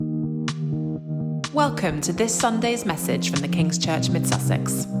Welcome to this Sunday's message from the King's Church Mid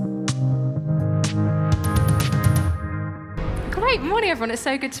Sussex. Great morning, everyone. It's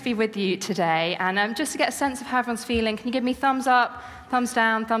so good to be with you today. And just to get a sense of how everyone's feeling, can you give me thumbs up, thumbs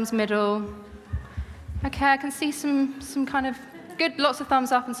down, thumbs middle? Okay, I can see some kind of good, lots of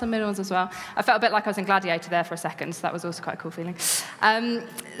thumbs up and some middle ones as well. I felt a bit like I was in Gladiator there for a second, so that was also quite a cool feeling.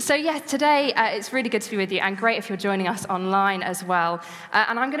 Today it's really good to be with you, and great if you're joining us online as well.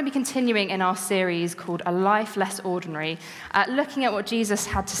 And I'm going to be continuing in our series called A Life Less Ordinary, looking at what Jesus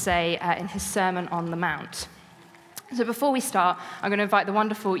had to say in his Sermon on the Mount. So before we start, I'm going to invite the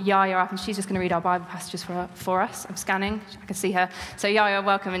wonderful Yaya up, and she's just going to read our Bible passages for us. I'm scanning. I can see her. So Yaya,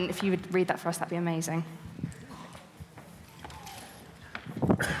 welcome, and if you would read that for us, that'd be amazing.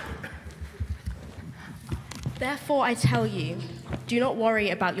 Therefore I tell you, do not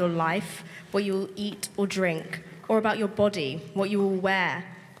worry about your life, what you will eat or drink, or about your body, what you will wear.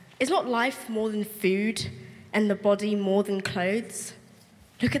 Is not life more than food, and the body more than clothes?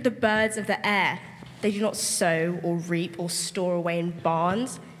 Look at the birds of the air. They do not sow or reap or store away in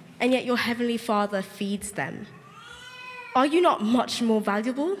barns, and yet your heavenly Father feeds them. Are you not much more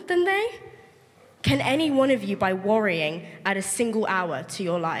valuable than they? Can any one of you, by worrying, add a single hour to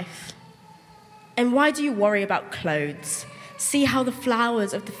your life? And why do you worry about clothes? See how the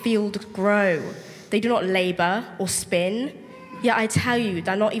flowers of the field grow. They do not labor or spin. Yet I tell you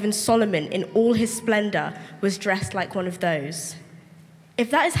that not even Solomon in all his splendor was dressed like one of those.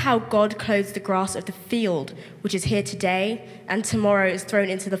 If that is how God clothes the grass of the field, which is here today and tomorrow is thrown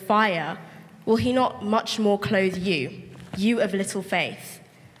into the fire, will he not much more clothe you, you of little faith?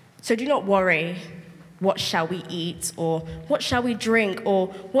 So do not worry, what shall we eat, or what shall we drink, or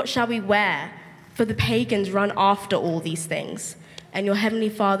what shall we wear? For the pagans run after all these things, and your heavenly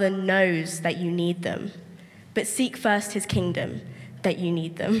Father knows that you need them. But seek first his kingdom, that you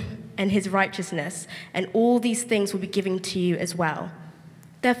need them, and his righteousness, and all these things will be given to you as well.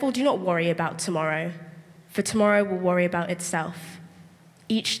 Therefore do not worry about tomorrow, for tomorrow will worry about itself.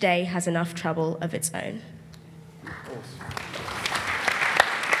 Each day has enough trouble of its own.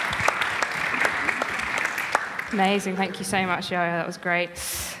 Amazing. Thank you so much, Yaya. That was great.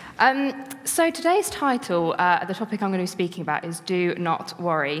 So today's title, the topic I'm going to be speaking about, is Do Not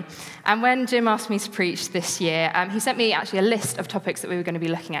Worry. And when Jim asked me to preach this year, he sent me actually a list of topics that we were going to be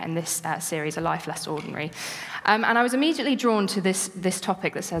looking at in this series, A Life Less Ordinary. And I was immediately drawn to this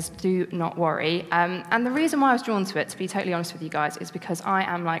topic that says, do not worry. And the reason why I was drawn to it, to be totally honest with you guys, is because I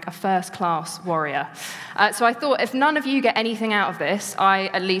am like a first-class warrior. So I thought, if none of you get anything out of this, I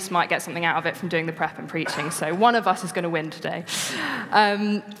at least might get something out of it from doing the prep and preaching. So one of us is going to win today.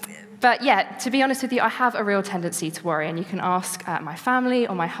 But yeah, to be honest with you, I have a real tendency to worry, and you can ask my family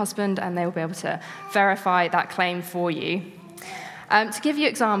or my husband, and they will be able to verify that claim for you. To give you an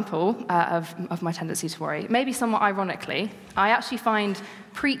example of my tendency to worry, maybe somewhat ironically, I actually find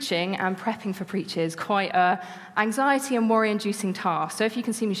preaching and prepping for preachers quite an anxiety and worry-inducing task. So if you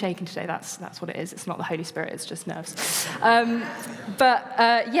can see me shaking today, that's what it is. It's not the Holy Spirit, it's just nerves.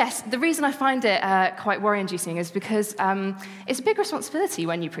 Yes, the reason I find it quite worry-inducing is because it's a big responsibility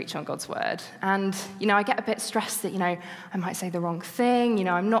when you preach on God's word. And, I get a bit stressed that, I might say the wrong thing.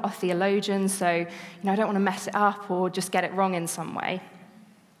 I'm not a theologian, so, I don't want to mess it up or just get it wrong in some way.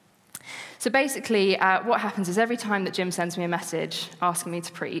 So basically, what happens is every time that Jim sends me a message asking me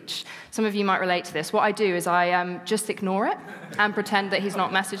to preach, some of you might relate to this, what I do is I just ignore it and pretend that he's not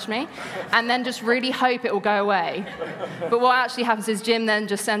messaged me, and then just really hope it will go away. But what actually happens is Jim then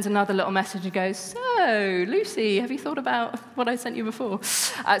just sends another little message and goes, so, Lucy, have you thought about what I sent you before?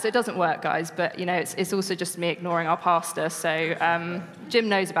 So it doesn't work, guys, but, it's also just me ignoring our pastor, so Jim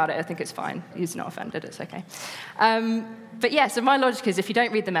knows about it. I think it's fine. He's not offended. It's okay. But yeah, so my logic is if you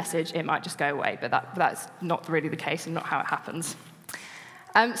don't read the message, it might just go away, but that's not really the case and not how it happens.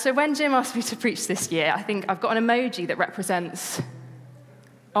 So when Jim asked me to preach this year, I think I've got an emoji that represents...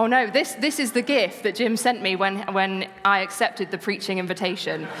 Oh no, this is the gift that Jim sent me when I accepted the preaching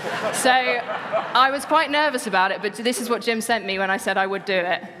invitation. So I was quite nervous about it, but this is what Jim sent me when I said I would do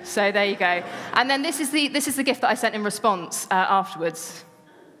it. So there you go. And then this is the gift that I sent in response afterwards.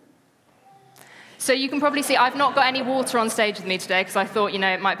 So you can probably see I've not got any water on stage with me today because I thought,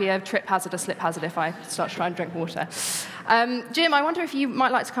 it might be a trip hazard, a slip hazard if I start to try and drink water. Jim, I wonder if you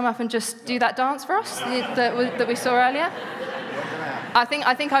might like to come up and just do that dance for us that we saw earlier? I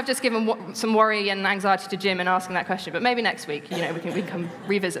think I've just given some worry and anxiety to Jim in asking that question, but maybe next week, we can come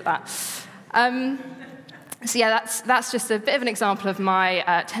revisit that. So yeah, that's just a bit of an example of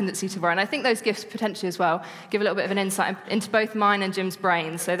my tendency to worry. And I think those gifts potentially as well give a little bit of an insight into both mine and Jim's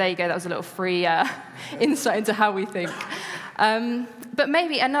brains. So there you go, that was a little free insight into how we think. But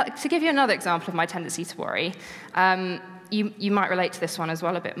maybe to give you another example of my tendency to worry, you might relate to this one as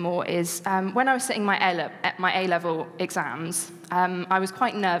well a bit more, is when I was sitting my A-level exams, I was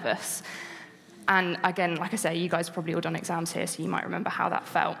quite nervous. And again, like I say, you guys have probably all done exams here, so you might remember how that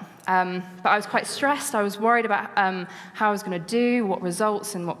felt. But I was quite stressed. I was worried about how I was going to do, what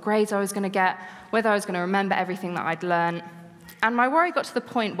results and what grades I was going to get, whether I was going to remember everything that I'd learned. And my worry got to the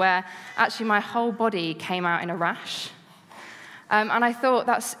point where actually my whole body came out in a rash. And I thought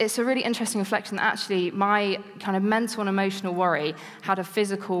it's a really interesting reflection that actually my kind of mental and emotional worry had a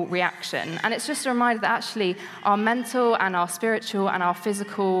physical reaction. And it's just a reminder that actually our mental and our spiritual and our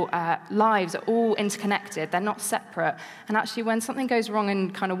physical lives are all interconnected. They're not separate. And actually when something goes wrong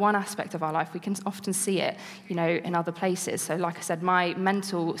in kind of one aspect of our life, we can often see it, in other places. So like I said, my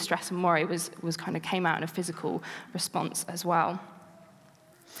mental stress and worry was kind of came out in a physical response as well.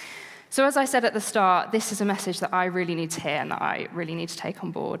 So as I said at the start, this is a message that I really need to hear and that I really need to take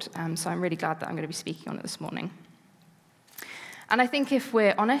on board. So I'm really glad that I'm going to be speaking on it this morning. And I think if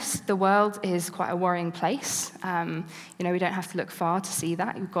we're honest, the world is quite a worrying place. We don't have to look far to see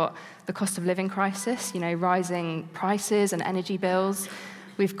that. You've got the cost of living crisis, rising prices and energy bills.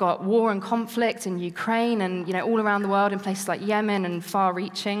 We've got war and conflict in Ukraine and, all around the world in places like Yemen and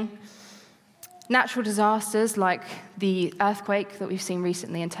far-reaching. Natural disasters like the earthquake that we've seen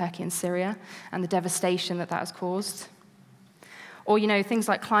recently in Turkey and Syria and the devastation that has caused. Or, things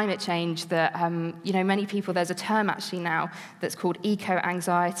like climate change that, many people, there's a term actually now that's called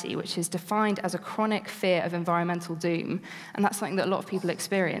eco-anxiety, which is defined as a chronic fear of environmental doom. And that's something that a lot of people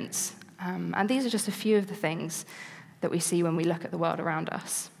experience. And these are just a few of the things that we see when we look at the world around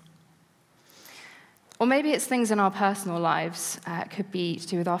us. Or maybe it's things in our personal lives. It could be to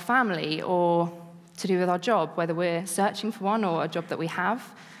do with our family or to do with our job, whether we're searching for one or a job that we have.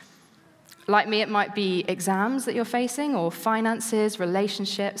 Like me, it might be exams that you're facing or finances,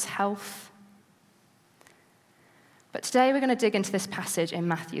 relationships, health. But today we're going to dig into this passage in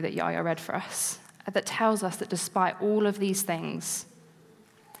Matthew that Yaya read for us that tells us that despite all of these things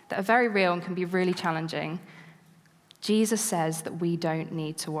that are very real and can be really challenging, Jesus says that we don't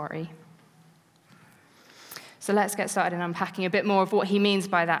need to worry. So let's get started in unpacking a bit more of what he means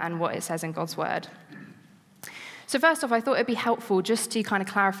by that and what it says in God's word. So first off, I thought it'd be helpful just to kind of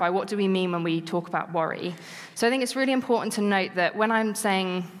clarify what do we mean when we talk about worry. So I think it's really important to note that when I'm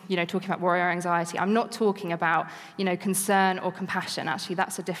saying, talking about worry or anxiety, I'm not talking about, concern or compassion. Actually,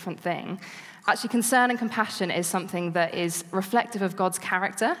 that's a different thing. Actually, concern and compassion is something that is reflective of God's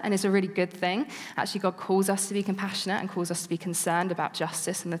character and is a really good thing. Actually, God calls us to be compassionate and calls us to be concerned about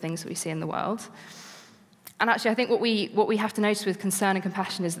justice and the things that we see in the world. And actually, I think what we have to notice with concern and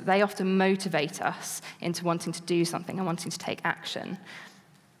compassion is that they often motivate us into wanting to do something and wanting to take action.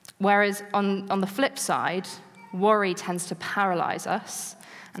 Whereas on the flip side, worry tends to paralyze us,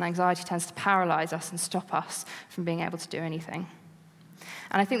 and anxiety tends to paralyze us and stop us from being able to do anything.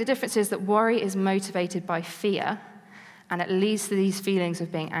 And I think the difference is that worry is motivated by fear, and it leads to these feelings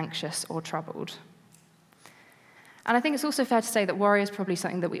of being anxious or troubled. And I think it's also fair to say that worry is probably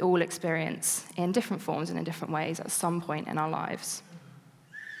something that we all experience in different forms and in different ways at some point in our lives.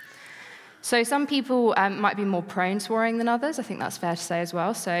 So some people might be more prone to worrying than others. I think that's fair to say as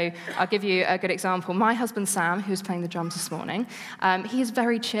well. So I'll give you a good example. My husband, Sam, who's playing the drums this morning, he is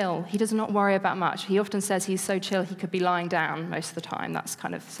very chill. He does not worry about much. He often says he's so chill he could be lying down most of the time. That's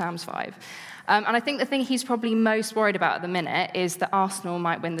kind of Sam's vibe. And I think the thing he's probably most worried about at the minute is that Arsenal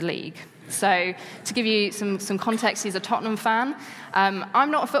might win the league. So to give you some context, he's a Tottenham fan.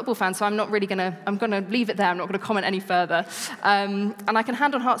 I'm not a football fan, so I'm going to leave it there. I'm not going to comment any further. And I can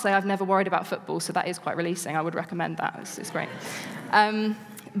hand on heart say I've never worried about football, so that is quite releasing. I would recommend that. It's great.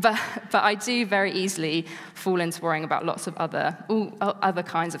 But I do very easily fall into worrying about lots of other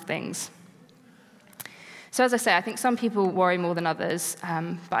kinds of things. So as I say, I think some people worry more than others,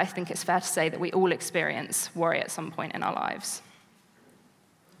 but I think it's fair to say that we all experience worry at some point in our lives.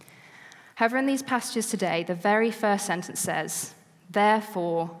 However, in these passages today, the very first sentence says,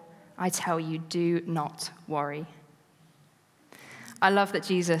 "Therefore, I tell you, do not worry." I love that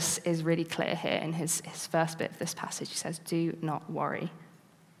Jesus is really clear here in his first bit of this passage. He says, "Do not worry."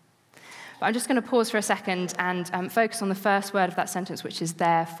 But I'm just going to pause for a second and focus on the first word of that sentence, which is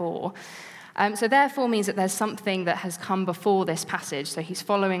therefore. So therefore means that there's something that has come before this passage. So he's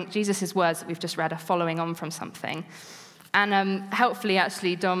following, Jesus' words that we've just read are following on from something. And helpfully,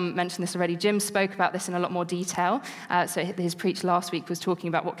 actually, Dom mentioned this already. Jim spoke about this in a lot more detail. So his preach last week was talking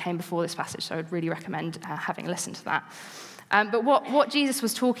about what came before this passage. So I would really recommend having a listen to that. But what Jesus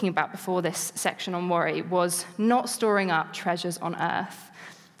was talking about before this section on worry was not storing up treasures on earth,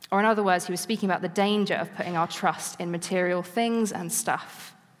 Or in other words, he was speaking about the danger of putting our trust in material things and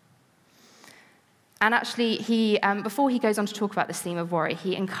stuff. And actually, before he goes on to talk about this theme of worry,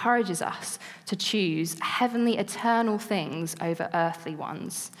 he encourages us to choose heavenly, eternal things over earthly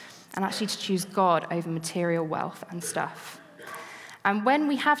ones, and actually to choose God over material wealth and stuff. And when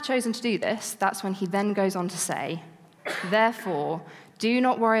we have chosen to do this, that's when he then goes on to say, therefore, do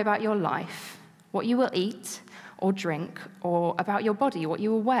not worry about your life, what you will eat or drink, or about your body, what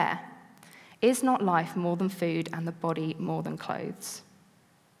you will wear. Is not life more than food and the body more than clothes?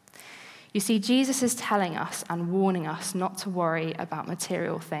 You see, Jesus is telling us and warning us not to worry about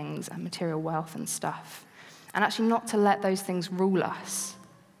material things and material wealth and stuff, and actually not to let those things rule us,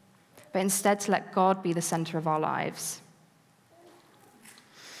 but instead to let God be the center of our lives.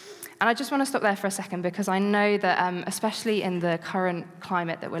 And I just want to stop there for a second because I know that, especially in the current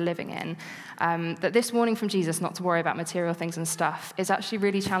climate that we're living in, that this warning from Jesus not to worry about material things and stuff is actually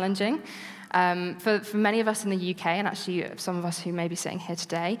really challenging for many of us in the UK, and actually some of us who may be sitting here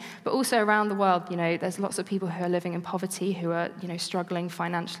today, but also around the world. There's lots of people who are living in poverty, who are struggling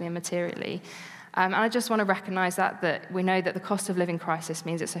financially and materially. And I just want to recognize that we know that the cost of living crisis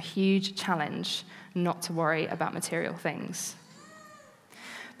means it's a huge challenge not to worry about material things.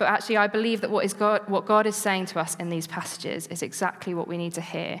 But actually, I believe that what God is saying to us in these passages is exactly what we need to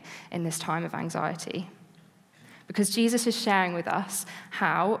hear in this time of anxiety. Because Jesus is sharing with us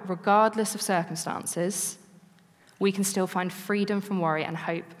how, regardless of circumstances, we can still find freedom from worry and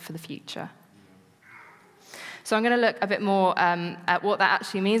hope for the future. So I'm going to look a bit more at what that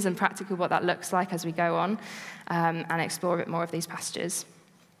actually means and practically what that looks like as we go on and explore a bit more of these passages.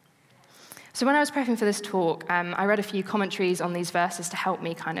 So when I was prepping for this talk, I read a few commentaries on these verses to help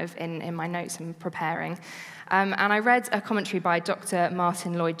me kind of in my notes and preparing. And I read a commentary by Dr.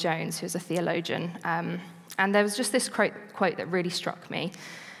 Martin Lloyd-Jones, who's a theologian. And there was just this quote that really struck me.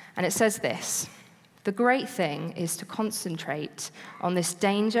 And it says this: "The great thing is to concentrate on this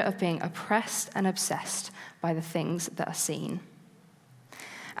danger of being oppressed and obsessed by the things that are seen."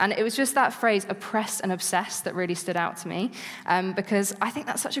 And it was just that phrase, oppressed and obsessed, that really stood out to me, because I think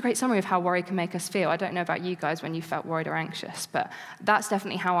that's such a great summary of how worry can make us feel. I don't know about you guys when you felt worried or anxious, but that's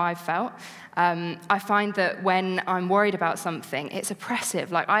definitely how I felt. I find that when I'm worried about something, it's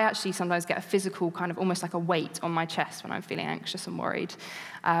oppressive. Like, I actually sometimes get a physical kind of almost like a weight on my chest when I'm feeling anxious and worried.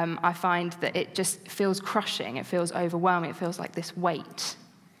 I find that it just feels crushing. It feels overwhelming. It feels like this weight.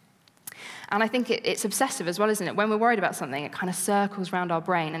 And I think it's obsessive as well, isn't it? When we're worried about something, it kind of circles around our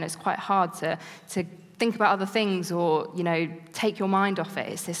brain, and it's quite hard to think about other things or, take your mind off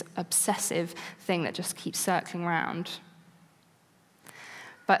it. It's this obsessive thing that just keeps circling around.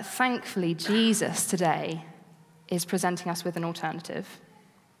 But thankfully, Jesus today is presenting us with an alternative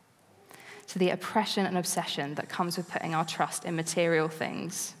to the oppression and obsession that comes with putting our trust in material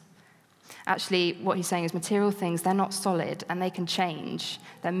things. Actually, what he's saying is material things, they're not solid and they can change.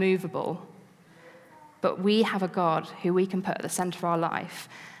 They're movable. But we have a God who we can put at the center of our life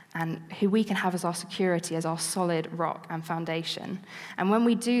and who we can have as our security, as our solid rock and foundation. And when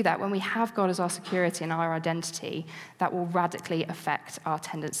we do that, when we have God as our security and our identity, that will radically affect our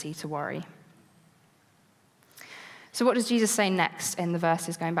tendency to worry. So what does Jesus say next in the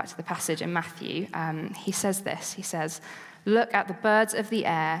verses, going back to the passage in Matthew? He says this. He says, "Look at the birds of the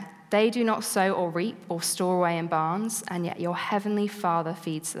air. They do not sow or reap or store away in barns, and yet your heavenly Father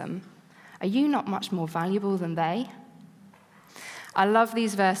feeds them. Are you not much more valuable than they?" I love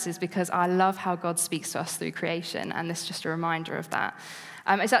these verses because I love how God speaks to us through creation, and this is just a reminder of that.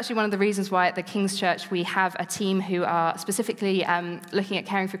 It's actually one of the reasons why at the King's Church we have a team who are specifically looking at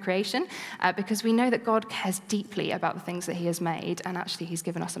caring for creation, because we know that God cares deeply about the things that he has made, and actually he's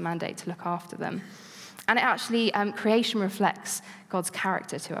given us a mandate to look after them. And it actually, creation reflects God's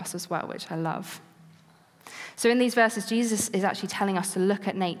character to us as well, which I love. So in these verses, Jesus is actually telling us to look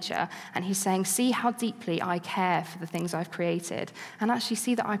at nature, and he's saying, see how deeply I care for the things I've created, and actually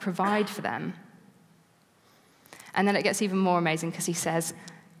see that I provide for them. And then it gets even more amazing because he says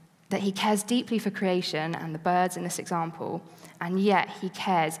that he cares deeply for creation and the birds in this example, and yet he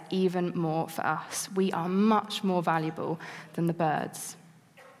cares even more for us. We are much more valuable than the birds.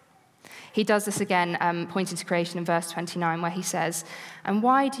 He does this again, pointing to creation in verse 29, where he says, "And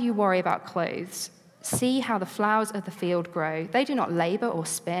why do you worry about clothes? See how the flowers of the field grow. They do not labor or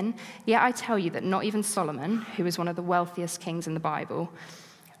spin. Yet I tell you that not even Solomon, who is one of the wealthiest kings in the Bible,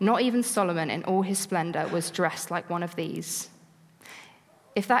 not even Solomon in all his splendor was dressed like one of these.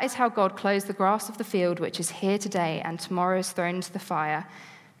 If that is how God clothes the grass of the field, which is here today and tomorrow is thrown into the fire,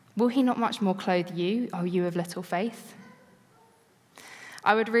 will he not much more clothe you, O you of little faith?"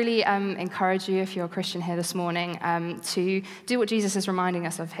 I would really encourage you, if you're a Christian here this morning, to do what Jesus is reminding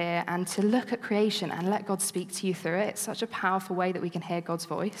us of here and to look at creation and let God speak to you through it. It's such a powerful way that we can hear God's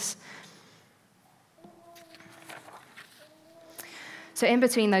voice. So in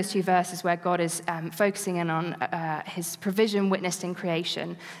between those two verses where God is focusing in on his provision witnessed in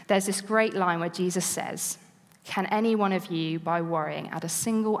creation, there's this great line where Jesus says, "Can any one of you, by worrying, add a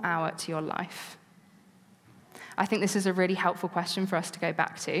single hour to your life?" I think this is a really helpful question for us to go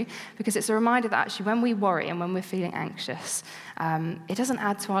back to, because it's a reminder that actually when we worry and when we're feeling anxious, it doesn't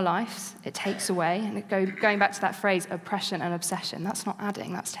add to our lives, it takes away. And going back to that phrase, oppression and obsession, that's not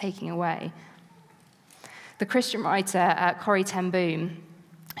adding, that's taking away. The Christian writer Corrie ten Boom,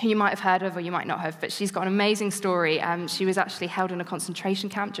 who you might have heard of or you might not have, but she's got an amazing story. She was actually held in a concentration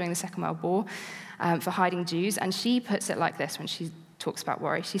camp during the Second World War for hiding Jews, and she puts it like this when she talks about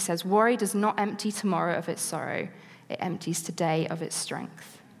worry. She says, "Worry does not empty tomorrow of its sorrow, it empties today of its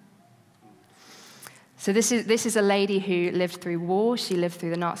strength." So this is a lady who lived through war. She lived through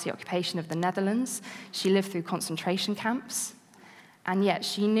the Nazi occupation of the Netherlands. She lived through concentration camps. And yet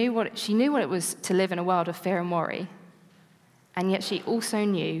she knew what it was to live in a world of fear and worry. And yet she also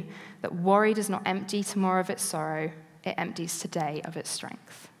knew that worry does not empty tomorrow of its sorrow, it empties today of its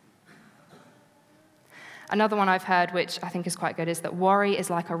strength. Another one I've heard, which I think is quite good, is that worry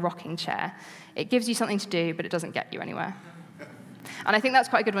is like a rocking chair. It gives you something to do, but it doesn't get you anywhere. And I think that's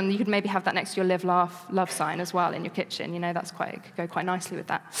quite a good one. You could maybe have that next to your live, laugh, love sign as well in your kitchen. It could go quite nicely with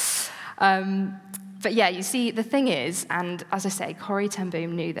that. But yeah, you see, the thing is, and as I say, Corrie ten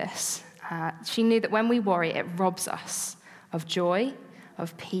Boom knew this. She knew that when we worry, it robs us of joy,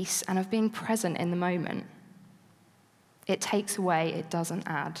 of peace, and of being present in the moment. It takes away, it doesn't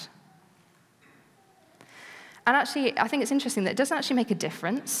add. And actually, I think it's interesting that it doesn't actually make a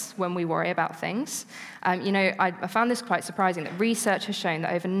difference when we worry about things. I found this quite surprising, that research has shown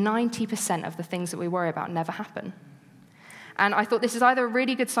that over 90% of the things that we worry about never happen. And I thought this is either a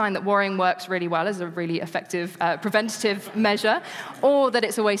really good sign that worrying works really well as a really effective preventative measure, or that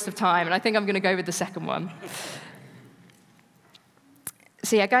it's a waste of time. And I think I'm going to go with the second one.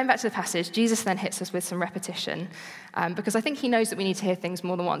 So yeah, going back to the passage, Jesus then hits us with some repetition, because I think he knows that we need to hear things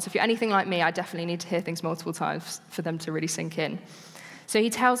more than once. If you're anything like me, I definitely need to hear things multiple times for them to really sink in. So he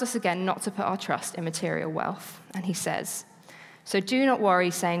tells us again not to put our trust in material wealth. And he says, "So do not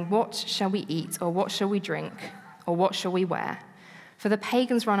worry, saying, 'What shall we eat?' or 'What shall we drink?' or 'What shall we wear?' For the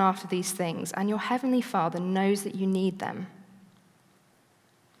pagans run after these things, and your heavenly Father knows that you need them."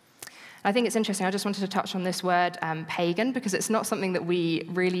 I think it's interesting. I just wanted to touch on this word pagan, because it's not something that we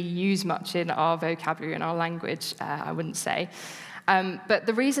really use much in our vocabulary and our language, I wouldn't say. But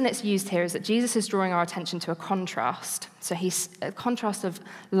the reason it's used here is that Jesus is drawing our attention to a contrast. So he's a contrast of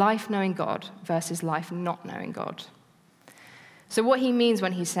life knowing God versus life not knowing God. So what he means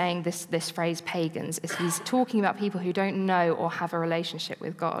when he's saying this phrase, pagans, is he's talking about people who don't know or have a relationship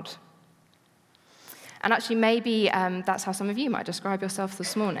with God. And actually, maybe that's how some of you might describe yourself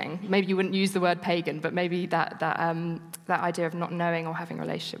this morning. Maybe you wouldn't use the word pagan, but maybe that idea of not knowing or having a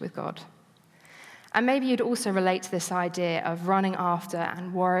relationship with God. And maybe you'd also relate to this idea of running after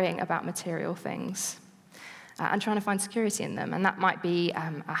and worrying about material things and trying to find security in them. And that might be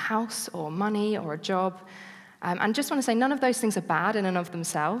a house or money or a job. And just want to say, none of those things are bad in and of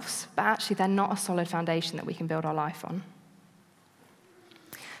themselves, but actually they're not a solid foundation that we can build our life on.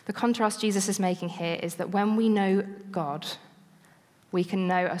 The contrast Jesus is making here is that when we know God, we can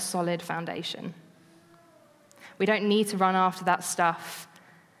know a solid foundation. We don't need to run after that stuff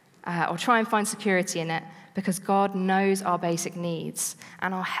or try and find security in it, because God knows our basic needs,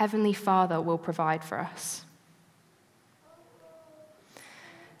 and our Heavenly Father will provide for us.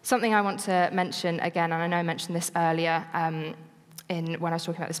 Something I want to mention again, and I know I mentioned this earlier when I was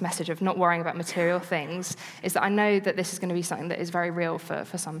talking about this message of not worrying about material things, is that I know that this is going to be something that is very real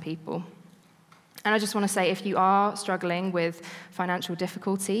for some people. And I just want to say, if you are struggling with financial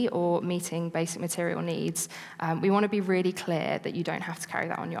difficulty or meeting basic material needs, we want to be really clear that you don't have to carry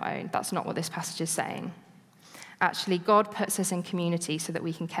that on your own. That's not what this passage is saying. Actually, God puts us in community so that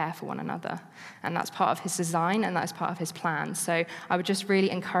we can care for one another. And that's part of his design, and that's part of his plan. So I would just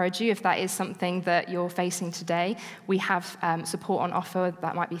really encourage you, if that is something that you're facing today, we have support on offer.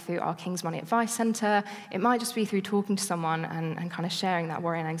 That might be through our King's Money Advice Centre. It might just be through talking to someone and kind of sharing that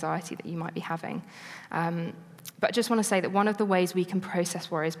worry and anxiety that you might be having. But I just want to say that one of the ways we can process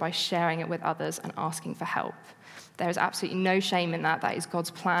worry is by sharing it with others and asking for help. There is absolutely no shame in that. That is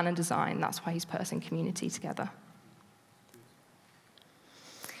God's plan and design. That's why he's put us in community together.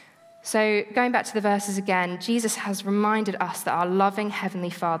 So going back to the verses again, Jesus has reminded us that our loving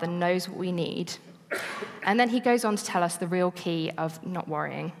Heavenly Father knows what we need, And then he goes on to tell us the real key of not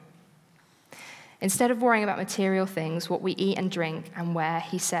worrying. Instead of worrying about material things, what we eat and drink and wear,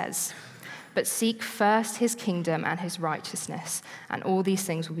 he says, but seek first his kingdom and his righteousness, and all these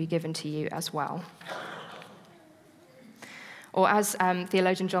things will be given to you as well. Or as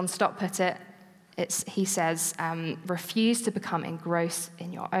theologian John Stott put it, he says, refuse to become engrossed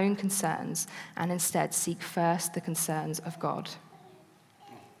in your own concerns and instead seek first the concerns of God.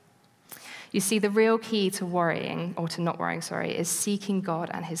 You see, the real key to worrying, or to not worrying, is seeking God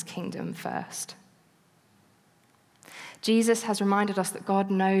and his kingdom first. Jesus has reminded us that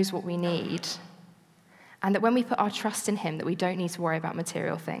God knows what we need, and that when we put our trust in him, that we don't need to worry about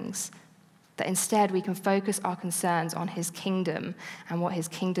material things, that instead we can focus our concerns on his kingdom and what his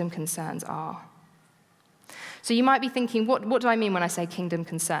kingdom concerns are. So you might be thinking, what do I mean when I say kingdom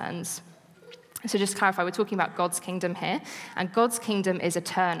concerns? So just to clarify, we're talking about God's kingdom here, and God's kingdom is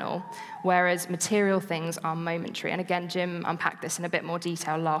eternal, whereas material things are momentary. And again, Jim unpacked this in a bit more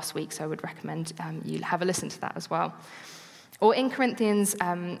detail last week, so I would recommend you have a listen to that as well. Or in Corinthians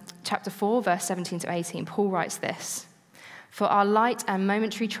chapter 4, verse 17 to 18, Paul writes this, "For our light and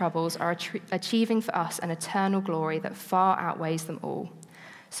momentary troubles are achieving for us an eternal glory that far outweighs them all.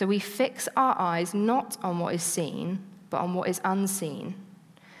 So we fix our eyes not on what is seen, but on what is unseen.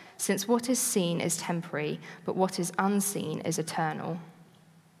 Since what is seen is temporary, but what is unseen is eternal."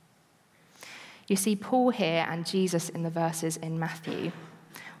 You see, Paul here and Jesus in the verses in Matthew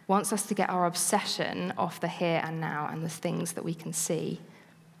wants us to get our obsession off the here and now and the things that we can see,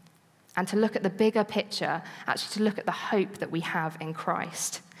 and to look at the bigger picture, actually to look at the hope that we have in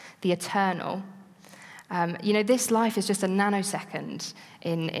Christ, the eternal. This life is just a nanosecond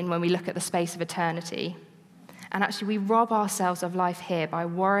in when we look at the space of eternity. And actually, we rob ourselves of life here by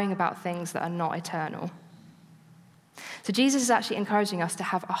worrying about things that are not eternal. So Jesus is actually encouraging us to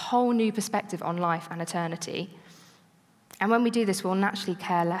have a whole new perspective on life and eternity. And when we do this, we'll naturally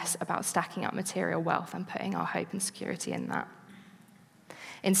care less about stacking up material wealth and putting our hope and security in that.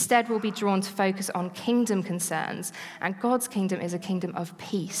 Instead, we'll be drawn to focus on kingdom concerns, and God's kingdom is a kingdom of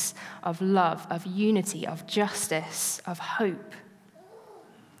peace, of love, of unity, of justice, of hope.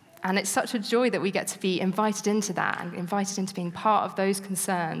 And it's such a joy that we get to be invited into that and invited into being part of those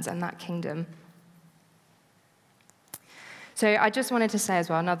concerns and that kingdom. So I just wanted to say as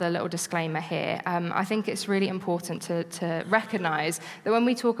well, another little disclaimer here. I think it's really important to recognize that when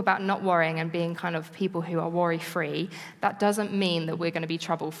we talk about not worrying and being kind of people who are worry-free, that doesn't mean that we're going to be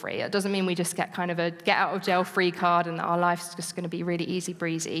trouble-free. It doesn't mean we just get kind of a get-out-of-jail-free card and that our life's just going to be really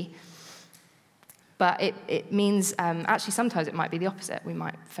easy-breezy. But it means, actually, sometimes it might be the opposite. We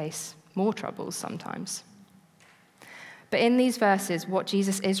might face more troubles sometimes. But in these verses, what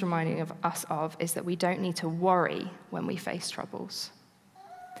Jesus is reminding us of is that we don't need to worry when we face troubles.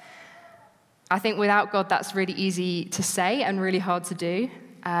 I think without God, that's really easy to say and really hard to do.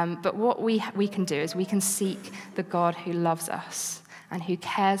 But what we can do is we can seek the God who loves us and who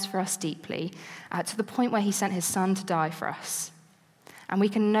cares for us deeply to the point where he sent his son to die for us. And we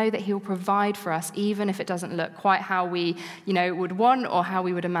can know that he will provide for us, even if it doesn't look quite how we, would want or how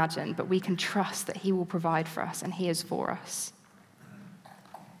we would imagine. But we can trust that he will provide for us, and he is for us.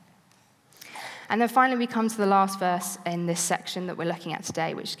 And then finally, we come to the last verse in this section that we're looking at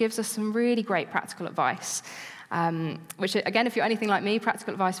today, which gives us some really great practical advice. Which, again, if you're anything like me,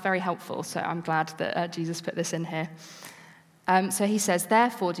 practical advice, very helpful. So I'm glad that Jesus put this in here. So he says,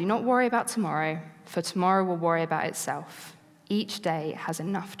 "Therefore, do not worry about tomorrow, for tomorrow will worry about itself. Each day has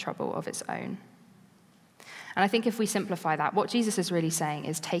enough trouble of its own." And I think if we simplify that, what Jesus is really saying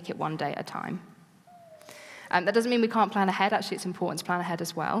is take it one day at a time. That doesn't mean we can't plan ahead. Actually, it's important to plan ahead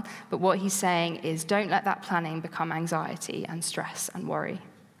as well. But what he's saying is don't let that planning become anxiety and stress and worry.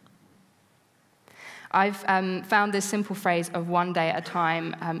 I've found this simple phrase of one day at a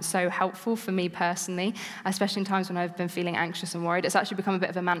time so helpful for me personally, especially in times when I've been feeling anxious and worried. It's actually become a bit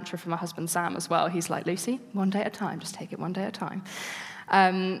of a mantra for my husband, Sam, as well. He's like, "Lucy, one day at a time, just take it one day at a time."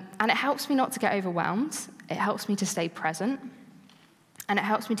 And it helps me not to get overwhelmed. It helps me to stay present. And it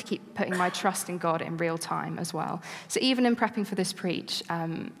helps me to keep putting my trust in God in real time as well. So even in prepping for this preach,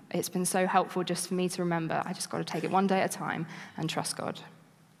 it's been so helpful just for me to remember I just got to take it one day at a time and trust God.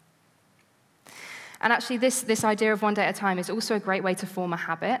 And actually, this idea of one day at a time is also a great way to form a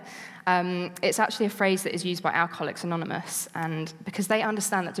habit. It's actually a phrase that is used by Alcoholics Anonymous, and because they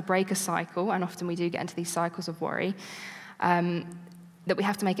understand that to break a cycle, and often we do get into these cycles of worry, that we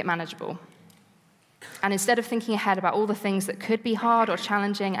have to make it manageable. And instead of thinking ahead about all the things that could be hard or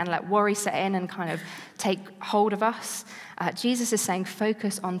challenging and let worry set in and kind of take hold of us, Jesus is saying,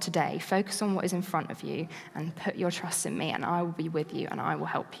 focus on today, focus on what is in front of you, and put your trust in me, and I will be with you, and I will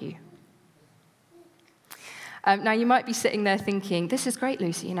help you. Now, you might be sitting there thinking, this is great,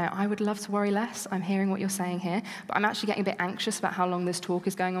 Lucy. I would love to worry less. I'm hearing what you're saying here. But I'm actually getting a bit anxious about how long this talk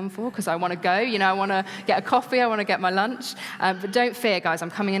is going on for because I want to go. I want to get a coffee. I want to get my lunch. But don't fear, guys.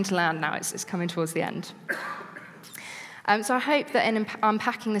 I'm coming into land now. It's coming towards the end. So I hope that in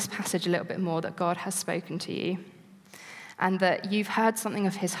unpacking this passage a little bit more, that God has spoken to you and that you've heard something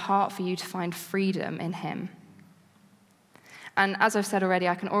of his heart for you to find freedom in him. And as I've said already,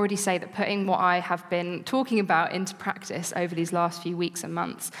 I can already say that putting what I have been talking about into practice over these last few weeks and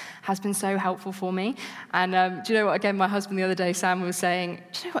months has been so helpful for me. And do you know what? Again, my husband the other day, Sam, was saying,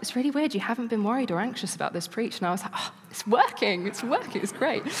 do you know what? It's really weird. You haven't been worried or anxious about this preach. And I was like, oh, it's working. It's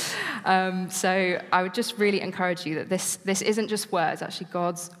great. So I would just really encourage you that this isn't just words. Actually,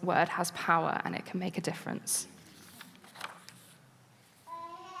 God's word has power and it can make a difference.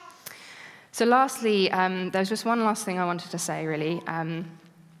 So lastly, there's just one last thing I wanted to say, really,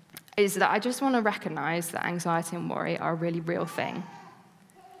 is that I just want to recognize that anxiety and worry are a really real thing.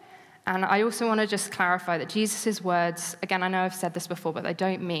 And I also want to just clarify that Jesus' words, again, I know I've said this before, but they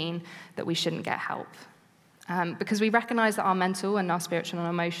don't mean that we shouldn't get help. Because we recognize that our mental and our spiritual and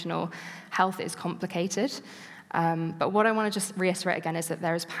emotional health is complicated. But what I want to just reiterate again is that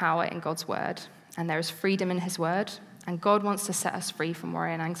there is power in God's word, and there is freedom in his word, and God wants to set us free from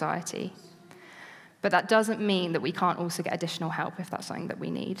worry and anxiety. But that doesn't mean that we can't also get additional help if that's something that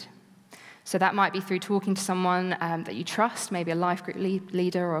we need. So that might be through talking to someone that you trust, maybe a life group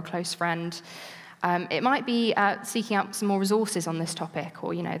leader or a close friend. It might be seeking out some more resources on this topic,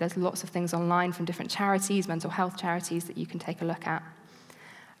 or there's lots of things online from different charities, mental health charities, that you can take a look at.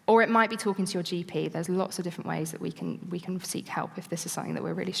 Or it might be talking to your GP. There's lots of different ways that we can seek help if this is something that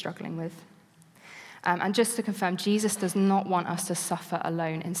we're really struggling with. And just to confirm, Jesus does not want us to suffer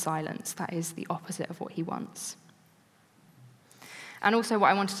alone in silence. That is the opposite of what he wants. And also what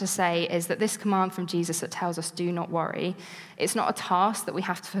I wanted to say is that this command from Jesus that tells us do not worry, it's not a task that we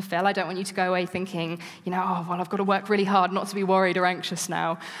have to fulfill. I don't want you to go away thinking, I've got to work really hard not to be worried or anxious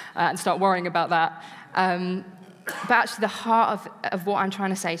now and start worrying about that. But actually the heart of what I'm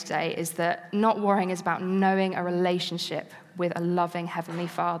trying to say today is that not worrying is about knowing a relationship with a loving Heavenly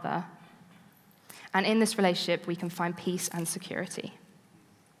Father. And in this relationship, we can find peace and security.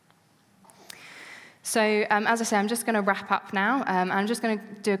 So, as I say, I'm just going to wrap up now. I'm just going to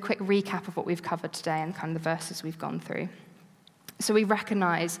do a quick recap of what we've covered today and kind of the verses we've gone through. So we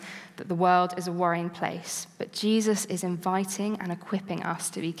recognize that the world is a worrying place, but Jesus is inviting and equipping us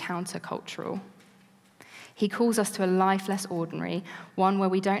to be countercultural. He calls us to a life less ordinary, one where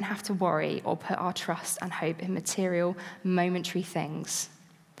we don't have to worry or put our trust and hope in material, momentary things,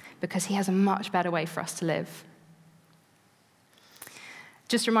 because he has a much better way for us to live.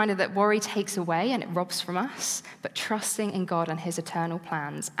 Just a reminder that worry takes away and it robs from us, but trusting in God and his eternal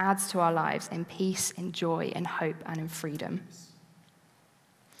plans adds to our lives in peace, in joy, in hope, and in freedom.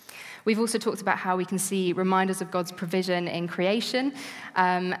 We've also talked about how we can see reminders of God's provision in creation,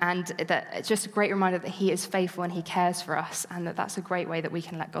 and that it's just a great reminder that he is faithful and he cares for us, and that that's a great way that we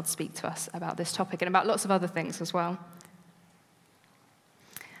can let God speak to us about this topic and about lots of other things as well.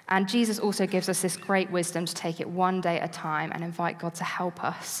 And Jesus also gives us this great wisdom to take it one day at a time and invite God to help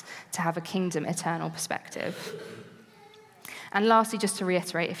us to have a kingdom eternal perspective. And lastly, just to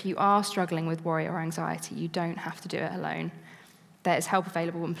reiterate, if you are struggling with worry or anxiety, you don't have to do it alone. There is help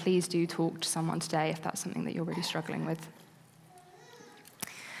available, and please do talk to someone today if that's something that you're really struggling with.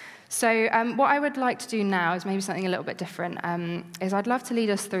 So what I would like to do now is maybe something a little bit different, is I'd love to lead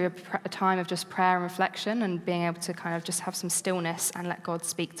us through a time of just prayer and reflection and being able to kind of just have some stillness and let God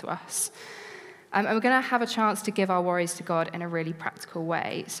speak to us. And we're going to have a chance to give our worries to God in a really practical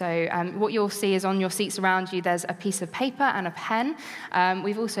way. So what you'll see is on your seats around you, there's a piece of paper and a pen.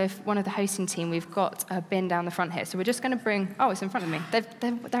 We've also, one of the hosting team, we've got a bin down the front here. So we're just going to bring, oh, it's in front of me.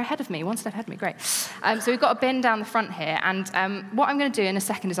 They're ahead of me, one step ahead of me, great. So we've got a bin down the front here. And what I'm going to do in a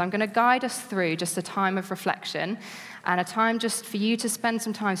second is I'm going to guide us through just a time of reflection and a time just for you to spend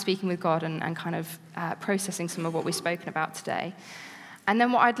some time speaking with God and kind of processing some of what we've spoken about today. And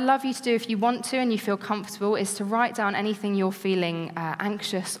then what I'd love you to do, if you want to and you feel comfortable, is to write down anything you're feeling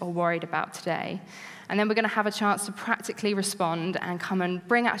anxious or worried about today. And then we're going to have a chance to practically respond and come and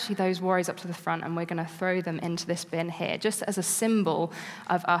bring actually those worries up to the front, and we're going to throw them into this bin here, just as a symbol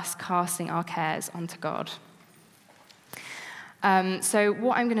of us casting our cares onto God. So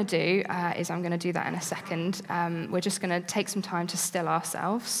what I'm going to do is I'm going to do that in a second. We're just going to take some time to still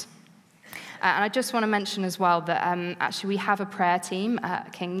ourselves. And I just want to mention as well that actually we have a prayer team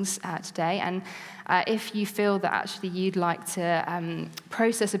at King's today, and if you feel that actually you'd like to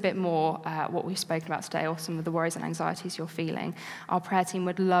process a bit more what we've spoken about today, or some of the worries and anxieties you're feeling, our prayer team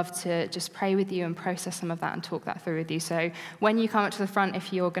would love to just pray with you and process some of that and talk that through with you. So when you come up to the front,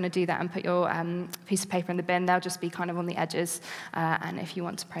 if you're going to do that and put your piece of paper in the bin, they'll just be kind of on the edges. And if you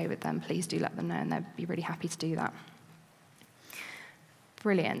want to pray with them, please do let them know, and they'd be really happy to do that.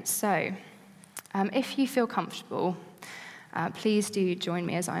 Brilliant. So if you feel comfortable, please do join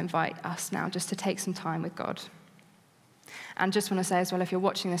me as I invite us now just to take some time with God. And just want to say as well, if you're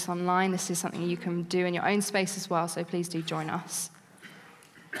watching this online, this is something you can do in your own space as well, so please do join us.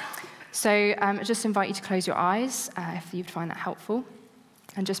 So I just invite you to close your eyes if you'd find that helpful,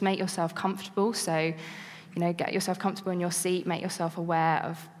 and just make yourself comfortable. So, get yourself comfortable in your seat, make yourself aware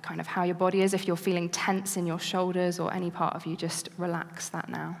of kind of how your body is. If you're feeling tense in your shoulders or any part of you, just relax that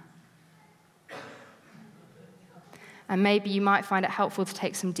now. And maybe you might find it helpful to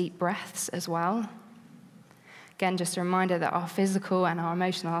take some deep breaths as well. Again, just a reminder that our physical and our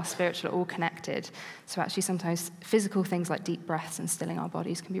emotional, our spiritual are all connected. So actually sometimes physical things like deep breaths and stilling our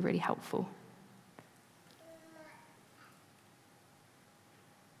bodies can be really helpful.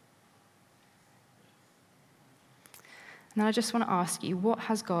 Now I just want to ask you, what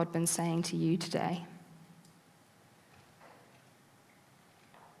has God been saying to you today?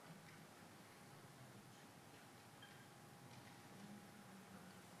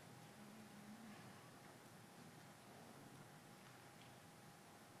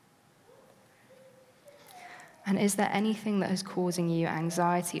 And is there anything that is causing you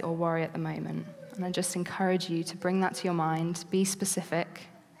anxiety or worry at the moment? And I just encourage you to bring that to your mind, be specific.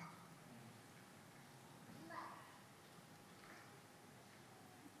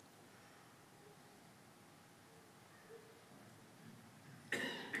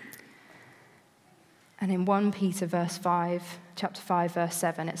 And in 1 Peter chapter 5, verse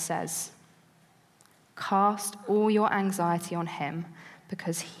 7, it says, "Cast all your anxiety on him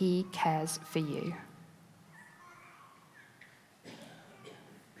because he cares for you."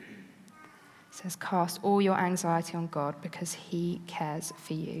 It says, "Cast all your anxiety on God because he cares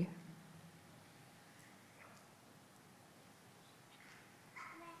for you."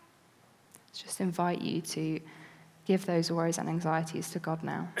 Just invite you to give those worries and anxieties to God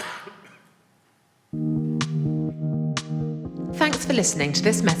now. Thanks for listening to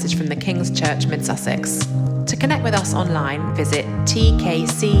this message from the King's Church Mid Sussex. To connect with us online, visit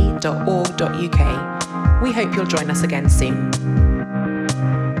tkc.org.uk. We hope you'll join us again soon.